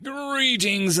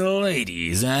Greetings,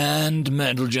 ladies and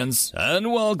gents,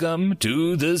 and welcome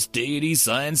to this daily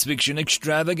science fiction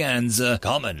extravaganza,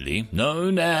 commonly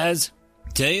known as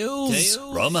Tales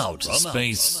from Outer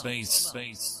Space.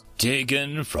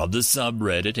 Taken from the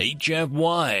subreddit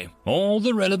HFY. All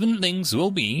the relevant links will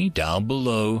be down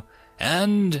below.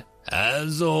 And,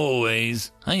 as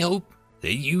always, I hope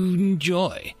that you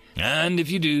enjoy. And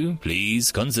if you do,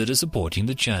 please consider supporting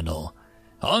the channel.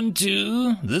 On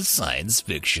to the science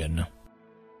fiction.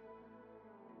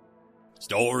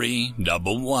 Story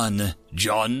number 1.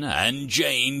 John and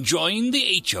Jane join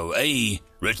the HOA.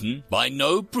 Written by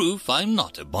No Proof I'm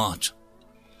Not a Bot.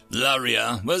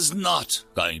 Laria was not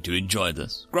going to enjoy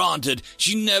this. Granted,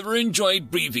 she never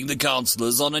enjoyed briefing the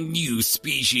counselors on a new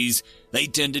species. They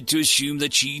tended to assume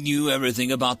that she knew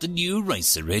everything about the new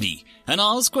race already, and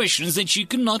ask questions that she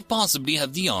could not possibly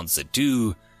have the answer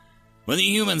to. With the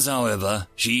humans, however,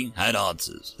 she had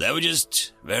answers. They were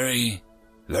just very,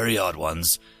 very odd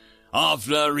ones.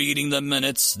 After reading the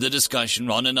minutes, the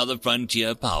discussion on another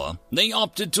frontier power, they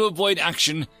opted to avoid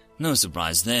action. No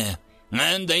surprise there.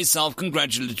 And a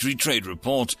self-congratulatory trade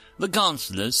report. The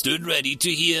counselors stood ready to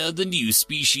hear the new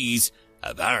species.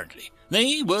 Apparently,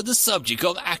 they were the subject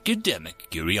of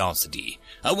academic curiosity.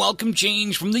 A welcome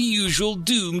change from the usual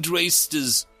doomed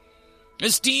racers.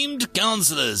 Esteemed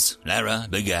counselors, Lara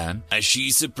began, as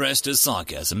she suppressed her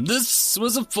sarcasm. This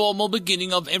was a formal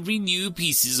beginning of every new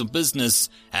piece of business,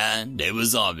 and it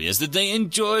was obvious that they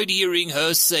enjoyed hearing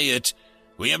her say it.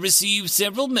 We have received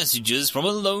several messages from a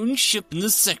lone ship in the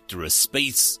sector of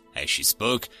space. As she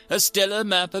spoke, a stellar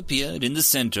map appeared in the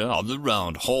center of the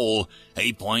round hall.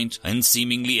 A point in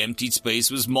seemingly empty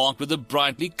space was marked with a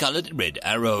brightly colored red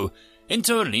arrow.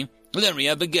 Internally,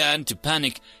 Laria began to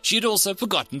panic. She had also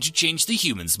forgotten to change the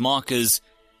humans' markers.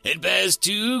 It bears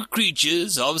 2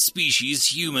 creatures of species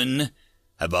human.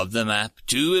 Above the map,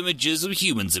 2 images of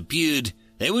humans appeared.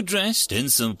 They were dressed in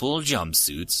simple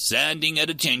jumpsuits, standing at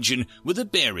attention with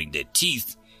baring their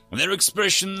teeth. Their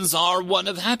expressions are one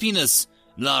of happiness.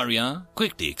 Laria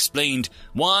quickly explained.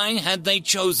 Why had they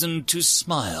chosen to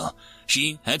smile?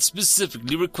 She had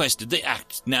specifically requested they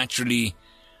act naturally.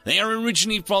 They are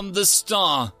originally from the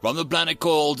star, from the planet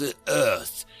called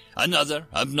Earth. Another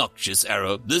obnoxious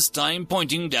arrow, this time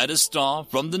pointing at a star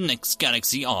from the next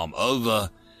galaxy arm over.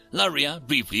 Laria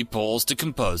briefly paused to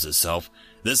compose herself.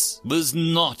 This was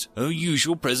not her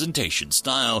usual presentation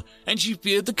style, and she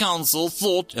feared the council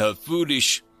thought her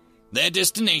foolish. Their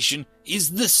destination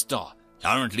is this star,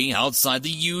 currently outside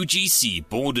the UGC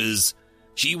borders.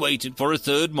 She waited for a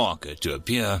third marker to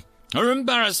appear. Her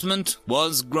embarrassment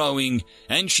was growing,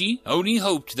 and she only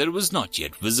hoped that it was not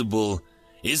yet visible.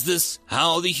 Is this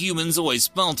how the humans always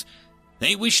felt?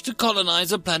 They wished to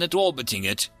colonize a planet orbiting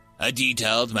it. A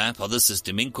detailed map of the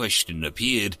system in question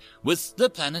appeared, with the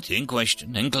planet in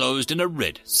question enclosed in a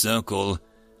red circle.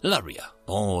 Laria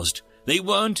paused. They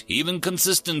weren't even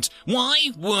consistent.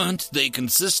 Why weren't they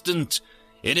consistent?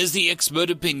 It is the expert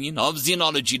opinion of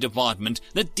Xenology Department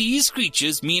that these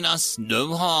creatures mean us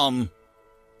no harm.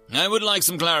 I would like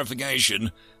some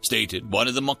clarification, stated one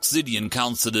of the Moxidian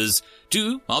counselors.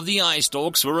 2 of the eye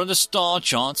stalks were on the star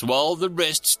charts while the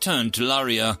rest turned to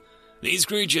Laria. These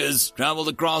creatures traveled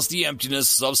across the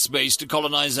emptiness of space to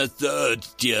colonize a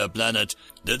 3rd-tier planet.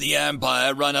 Did the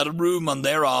Empire run out of room on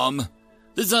their arm?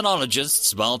 The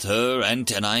xenologist felt her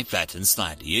antennae flatten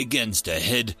slightly against her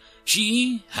head.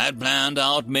 She had planned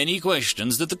out many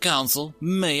questions that the council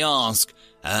may ask,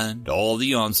 and all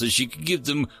the answers she could give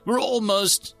them were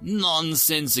almost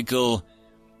nonsensical.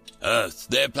 Earth,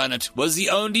 their planet, was the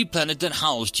only planet that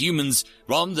housed humans.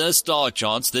 From the star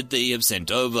charts that they have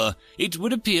sent over, it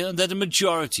would appear that a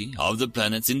majority of the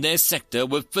planets in their sector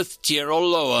were 5th tier or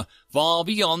lower, far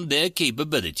beyond their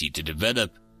capability to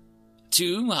develop.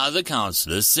 2 other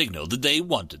counselors signaled that they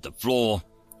wanted the floor.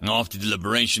 After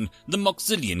deliberation, the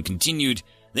Moxilian continued.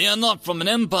 They are not from an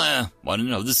empire.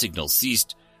 One of the signals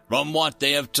ceased. From what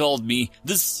they have told me,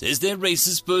 this is their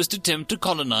race's first attempt to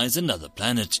colonize another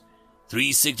planet.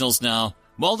 3 signals now,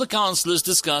 while the counselors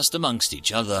discussed amongst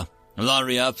each other.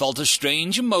 Laria felt a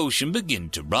strange emotion begin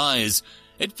to rise.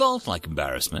 It felt like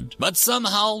embarrassment, but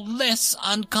somehow less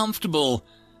uncomfortable.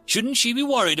 Shouldn't she be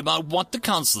worried about what the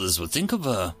counselors would think of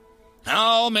her?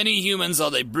 How many humans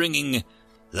are they bringing?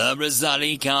 The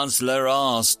Rizali counselor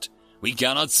asked. We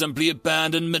cannot simply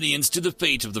abandon millions to the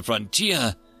fate of the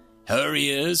frontier. Her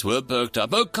ears were perked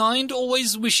up, her kind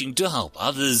always wishing to help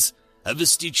others. A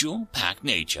vestigial, pack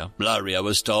nature, Laria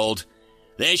was told.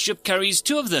 Their ship carries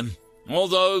 2 of them.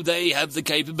 Although they have the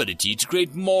capability to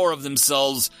create more of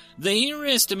themselves, they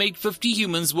estimate 50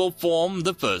 humans will form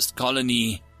the first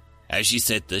colony. As she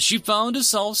said this, she found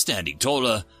herself standing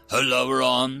taller, her lower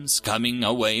arms coming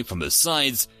away from her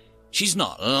sides. She's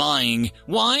not lying.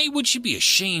 Why would she be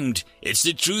ashamed? It's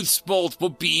the truth's fault for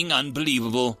being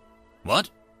unbelievable. What?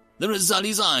 The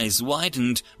Razali's eyes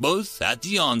widened, both at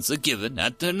the answer given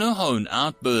at her own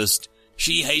outburst.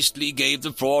 She hastily gave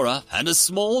the floor up, and a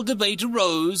small debate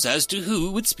arose as to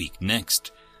who would speak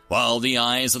next. While the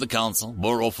eyes of the council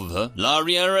were off of her,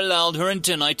 Laria allowed her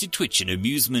antennae to twitch in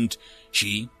amusement.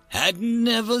 She had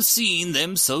never seen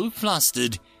them so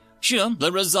flustered. Sure,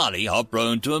 the Razali are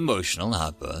prone to emotional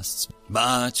outbursts,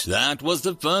 but that was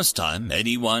the first time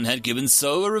anyone had given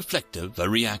so reflective a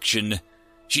reaction.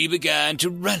 She began to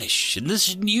relish in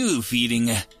this new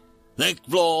feeling. The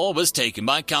floor was taken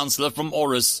by Councillor from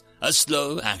Oris, a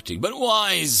slow-acting but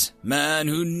wise man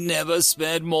who never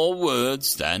spared more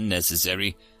words than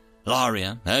necessary.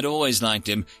 Laria had always liked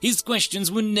him. His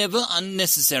questions were never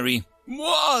unnecessary. He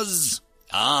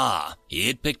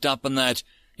had picked up on that.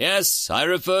 Yes, I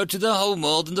referred to the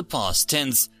homeworld in the past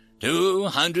tense.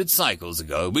 200 cycles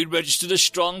ago, we registered a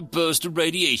strong burst of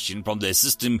radiation from their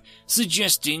system,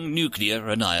 suggesting nuclear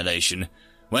annihilation.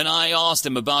 When I asked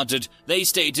them about it, they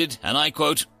stated, and I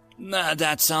quote,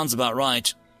 "That sounds about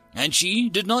right." And she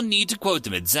did not need to quote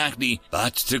them exactly,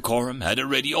 but decorum had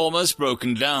already almost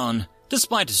broken down.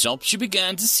 Despite herself, she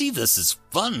began to see this as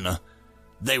fun.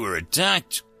 They were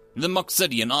attacked. The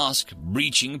Moxadian asked,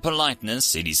 breaching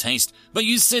politeness in his haste, "But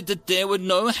you said that there were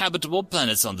no habitable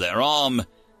planets on their arm."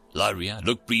 Laria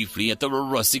looked briefly at the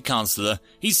Rossi councillor.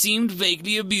 He seemed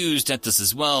vaguely amused at this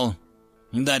as well.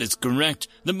 "That is correct.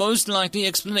 The most likely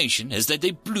explanation is that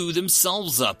they blew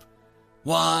themselves up."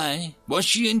 Why was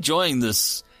she enjoying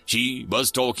this? She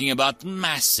was talking about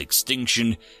mass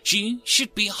extinction. She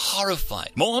should be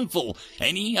horrified, mournful,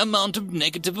 any amount of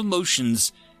negative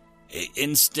emotions.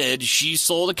 Instead, she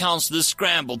saw the councillor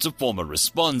scramble to form a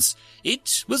response.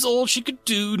 It was all she could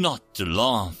do not to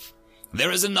laugh.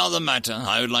 "There is another matter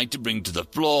I would like to bring to the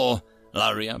floor."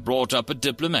 Laria brought up a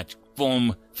diplomatic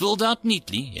form, filled out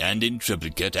neatly and in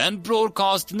triplicate, and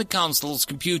broadcast in the council's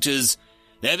computers.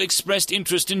 They have expressed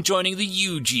interest in joining the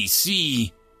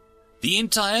UGC. The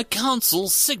entire council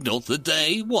signaled that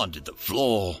they wanted the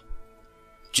floor.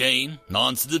 Jane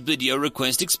answered the video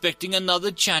request, expecting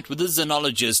another chat with the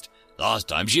xenologist. Last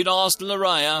time she had asked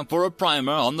Laria for a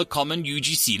primer on the common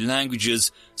UGC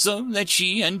languages, so that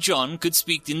she and John could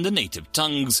speak in the native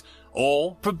tongues,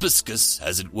 or proboscis,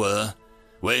 as it were.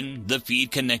 When the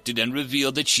feed connected and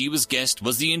revealed that she was guest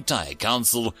was the entire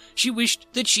council, she wished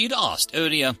that she had asked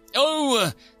earlier.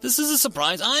 "Oh, this is a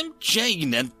surprise. I'm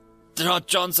Jane, and there are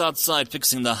Johns outside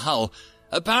fixing the hull.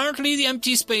 Apparently the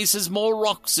empty space has more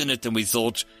rocks in it than we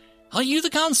thought. Are you the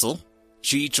council?"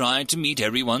 She tried to meet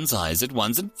everyone's eyes at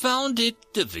once and found it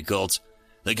difficult.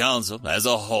 The council as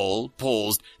a whole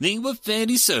paused. They were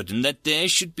fairly certain that there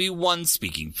should be one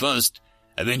speaking first.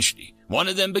 Eventually, one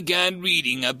of them began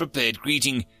reading a prepared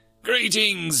greeting.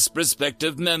 "Greetings,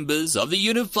 prospective members of the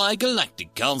Unified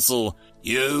Galactic Council.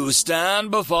 You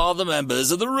stand before the members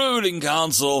of the ruling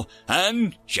council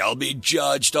and shall be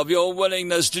judged of your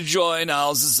willingness to join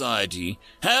our society.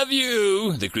 Have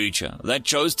you," the creature that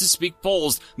chose to speak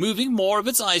paused, moving more of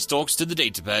its eye stalks to the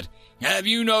datapad, "have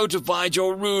you notified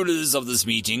your rulers of this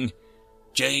meeting?"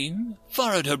 Jane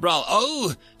furrowed her brow.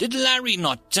 "Oh, did Larry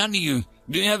not tell you?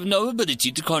 We have no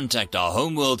ability to contact our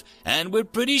homeworld, and we're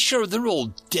pretty sure they're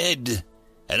all dead."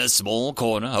 In a small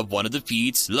corner of one of the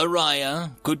feeds,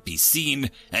 Laria could be seen,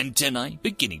 antennae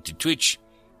beginning to twitch.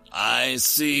 "I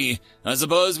see. I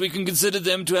suppose we can consider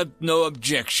them to have no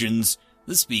objections."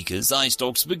 The speaker's eye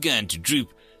stalks began to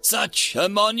droop. "Such a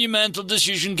monumental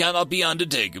decision cannot be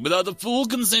undertaken without the full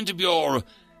consent of your—"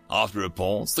 After a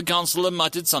pause, the councillor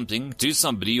muttered something to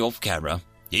somebody off camera.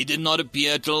 He did not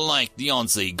appear to like the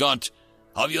answer he got.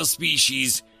 "Of your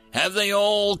species, have they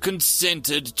all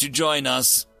consented to join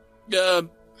us?"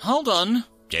 Hold on."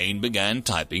 Jane began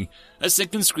typing. A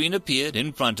second screen appeared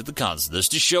in front of the councillors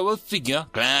to show a figure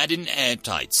clad in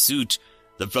airtight suit,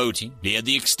 the floating near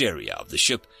the exterior of the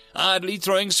ship, idly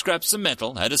throwing scraps of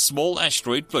metal at a small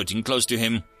asteroid floating close to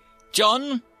him.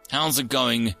 "John, how's it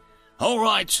going?" "All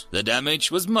right. The damage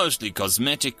was mostly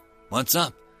cosmetic." "What's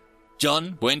up?"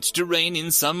 John went to rein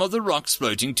in some of the rocks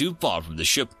floating too far from the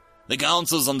ship. "The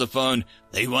council's on the phone.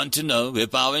 They want to know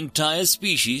if our entire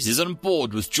species is on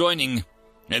board with joining."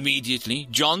 Immediately,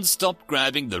 John stopped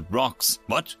grabbing the rocks.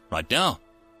 "What? Right now?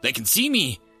 They can see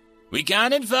me." "We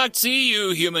can in fact see you,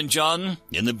 human John."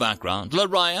 In the background,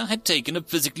 Laria had taken up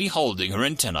physically holding her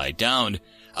antennae down.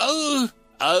 Our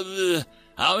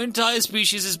entire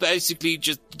species is basically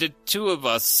just the two of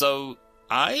us, so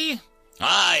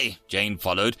Aye, Jane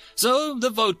followed. "So the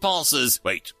vote passes."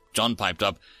 "Wait, John piped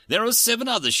up. "There are 7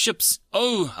 other ships.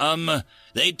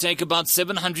 They take about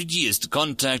 700 years to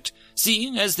contact,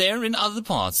 seeing as they're in other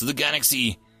parts of the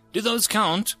galaxy. Do those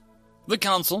count?" The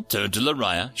council turned to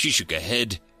Laria. She shook her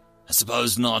head. "I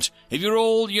suppose not. If you're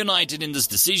all united in this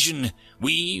decision,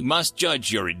 we must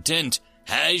judge your intent.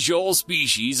 Has your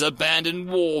species abandoned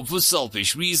war for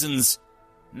selfish reasons?"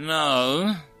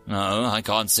 No, I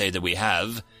can't say that we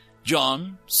have,"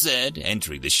 John said,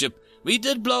 entering the ship. "We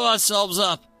did blow ourselves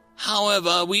up.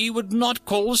 However, we would not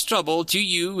cause trouble to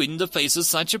you in the face of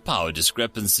such a power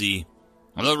discrepancy."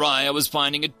 Laria was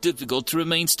finding it difficult to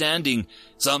remain standing.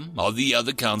 Some of the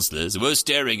other councillors were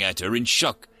staring at her in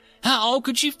shock. How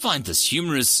could she find this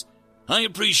humorous? "I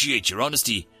appreciate your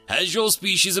honesty. Has your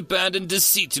species abandoned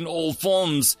deceit in all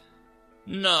forms?"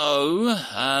 "No,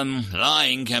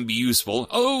 lying can be useful."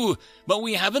 "Oh, but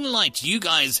we haven't lied to you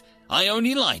guys. I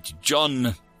only lied to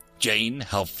John," Jane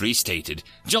helpfully stated.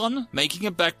 John, making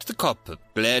it back to the cockpit,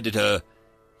 glared at her.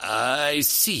 "I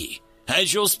see.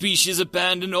 Has your species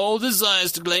abandoned all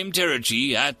desires to claim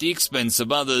territory at the expense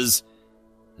of others?"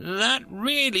 "That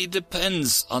really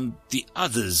depends on the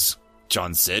others,"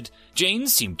 John said. Jane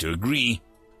seemed to agree.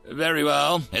 "Very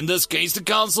well. In this case, the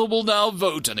council will now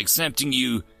vote on accepting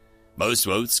you." Most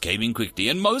votes came in quickly,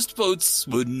 and most votes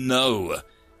were no.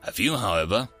 A few,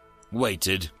 however,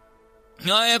 waited.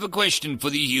 "I have a question for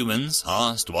the humans,"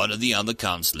 asked one of the other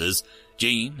councillors.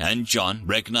 Jane and John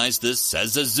recognized this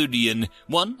as a Zudian,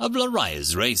 one of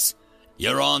Laria's race.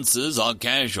 "Your answers are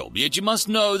casual, yet you must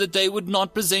know that they would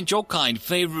not present your kind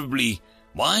favorably.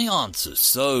 Why answer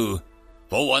so?"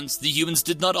 For once, the humans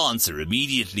did not answer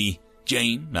immediately.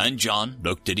 Jane and John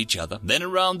looked at each other, then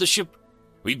around the ship.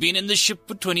 "We've been in the ship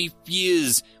for 20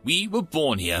 years. We were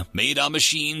born here, made our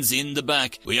machines in the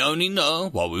back. We only know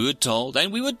what we were told,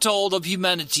 and we were told of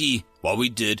humanity. What we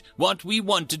did, what we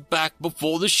wanted back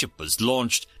before the ship was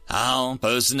launched. Our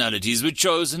personalities were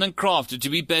chosen and crafted to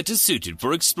be better suited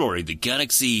for exploring the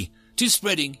galaxy, to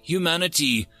spreading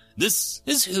humanity. This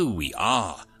is who we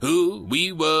are, who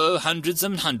we were hundreds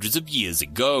and hundreds of years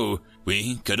ago.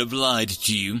 We could have lied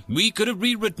to you. We could have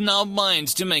rewritten our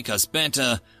minds to make us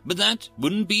better, but that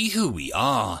wouldn't be who we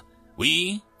are.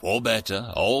 We, for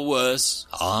better or worse,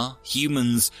 are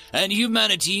humans, and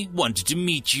humanity wanted to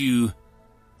meet you."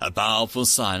 A powerful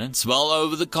silence fell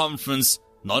over the conference.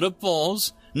 Not a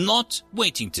pause, not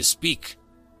waiting to speak,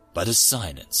 but a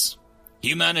silence.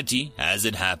 Humanity, as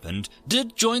it happened,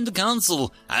 did join the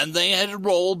council, and they had a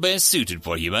role best suited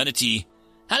for humanity.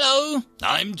 "Hello,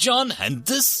 I'm John, and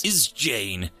this is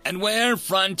Jane, and we're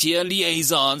Frontier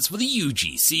Liaisons for the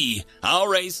UGC. Our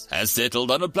race has settled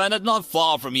on a planet not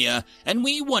far from here, and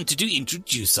we wanted to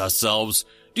introduce ourselves.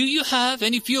 Do you have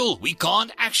any fuel? We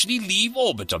can't actually leave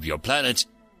orbit of your planet."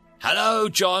 "Hello,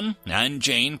 John and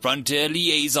Jane, Frontier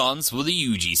Liaisons for the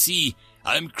UGC.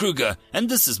 I'm Kruger, and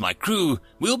this is my crew.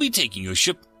 We'll be taking your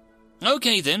ship."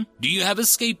 "Okay then, do you have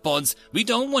escape pods? We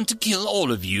don't want to kill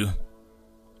all of you."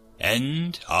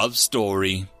 End of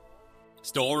story.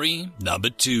 Story number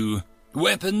 2.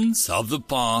 Weapons of the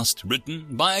Past, written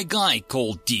by a guy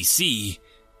called DC.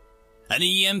 An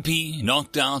EMP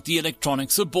knocked out the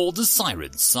electronics aboard the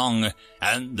Siren Song,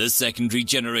 and the secondary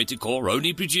generator core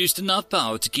only produced enough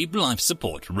power to keep life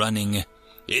support running.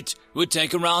 It would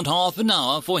take around half an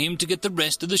hour for him to get the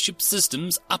rest of the ship's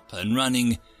systems up and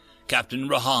running. Captain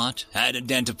Rahat had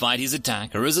identified his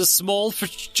attacker as a small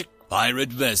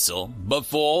pirate vessel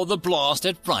before the blast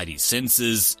had fried his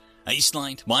senses. A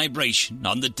slight vibration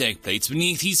on the deck plates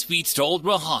beneath his feet told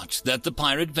Rahat that the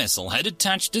pirate vessel had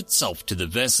attached itself to the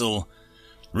vessel.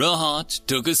 Rahat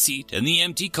took a seat in the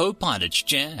empty co-pilot's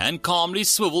chair and calmly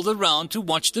swiveled around to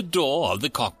watch the door of the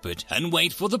cockpit and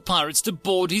wait for the pirates to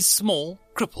board his small,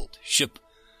 crippled ship.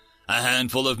 A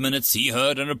handful of minutes he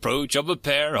heard an approach of a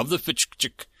pair of the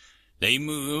Fitchk. They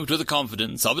moved with the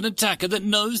confidence of an attacker that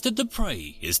knows that the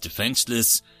prey is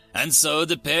defenseless, and so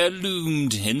the pair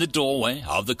loomed in the doorway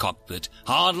of the cockpit,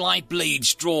 hard light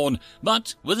blades drawn,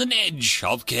 but with an edge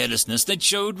of carelessness that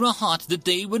showed Rahat that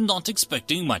they were not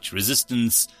expecting much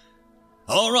resistance.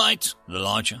 "All right," the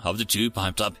larger of the two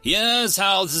piped up. "Here's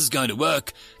how this is going to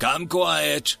work. Come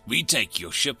quiet. We take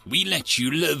your ship, we let you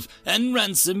live, and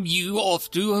ransom you off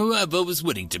to whoever was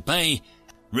willing to pay.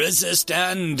 Resist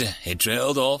and..." It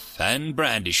trailed off and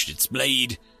brandished its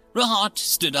blade. Rahat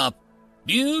stood up.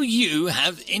 "Do you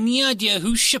have any idea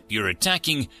whose ship you're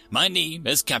attacking? My name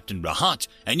is Captain Rahat,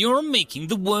 and you're making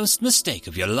the worst mistake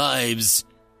of your lives."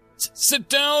 "Sit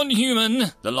down,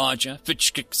 human," the larger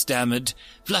Fitchkick stammered,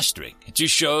 flustering to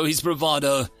show his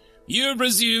bravado. "You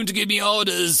presume to give me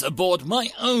orders aboard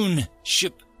my own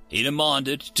ship, he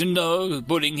demanded to know,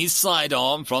 putting his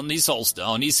sidearm from his holster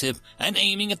on his hip and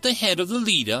aiming at the head of the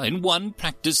leader in one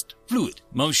practiced, fluid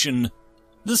motion.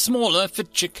 The smaller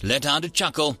fit chick let out a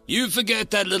chuckle. "You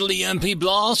forget that little EMP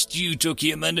blast you took,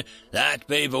 human. That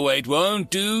paperweight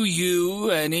won't do you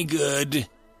any good."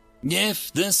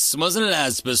 If this was a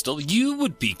las pistol, you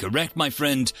would be correct, my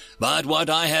friend, but what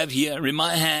I have here in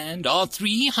my hand are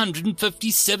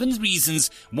 357 reasons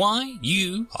why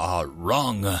you are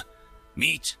wrong.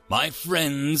 Meet my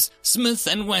friends, Smith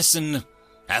 & Wesson.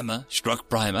 Hammer struck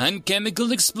primer and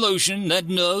chemical explosion that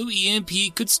no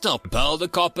EMP could stop. Propelled the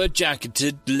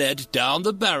copper-jacketed lead down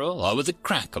the barrel with a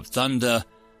crack of thunder.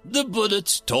 The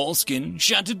bullet tore skin,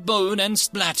 shattered bone, and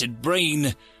splattered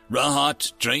brain.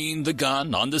 Rahat trained the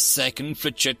gun on the second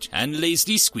Fritchett and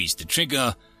lazily squeezed the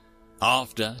trigger.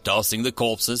 After tossing the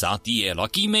corpses out the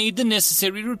airlock, he made the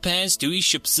necessary repairs to his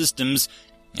ship's systems,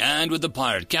 and with the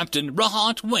pirate captain,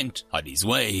 Rahat went on his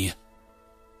way.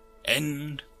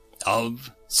 End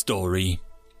of story.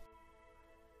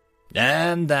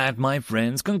 And that, my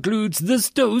friends, concludes this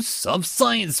dose of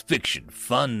science fiction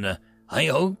fun. I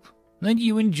hope that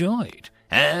you enjoyed.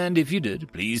 And if you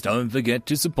did, please don't forget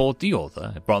to support the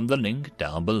author from the link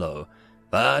down below.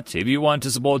 But if you want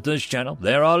to support this channel,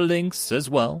 there are links as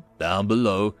well down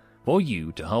below for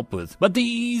you to help with. But the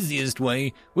easiest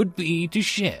way would be to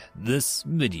share this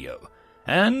video.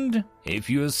 And if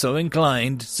you are so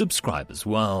inclined, subscribe as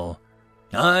well.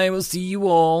 I will see you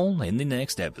all in the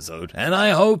next episode, and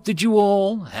I hope that you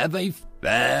all have a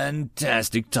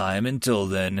fantastic time until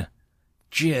then.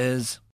 Cheers.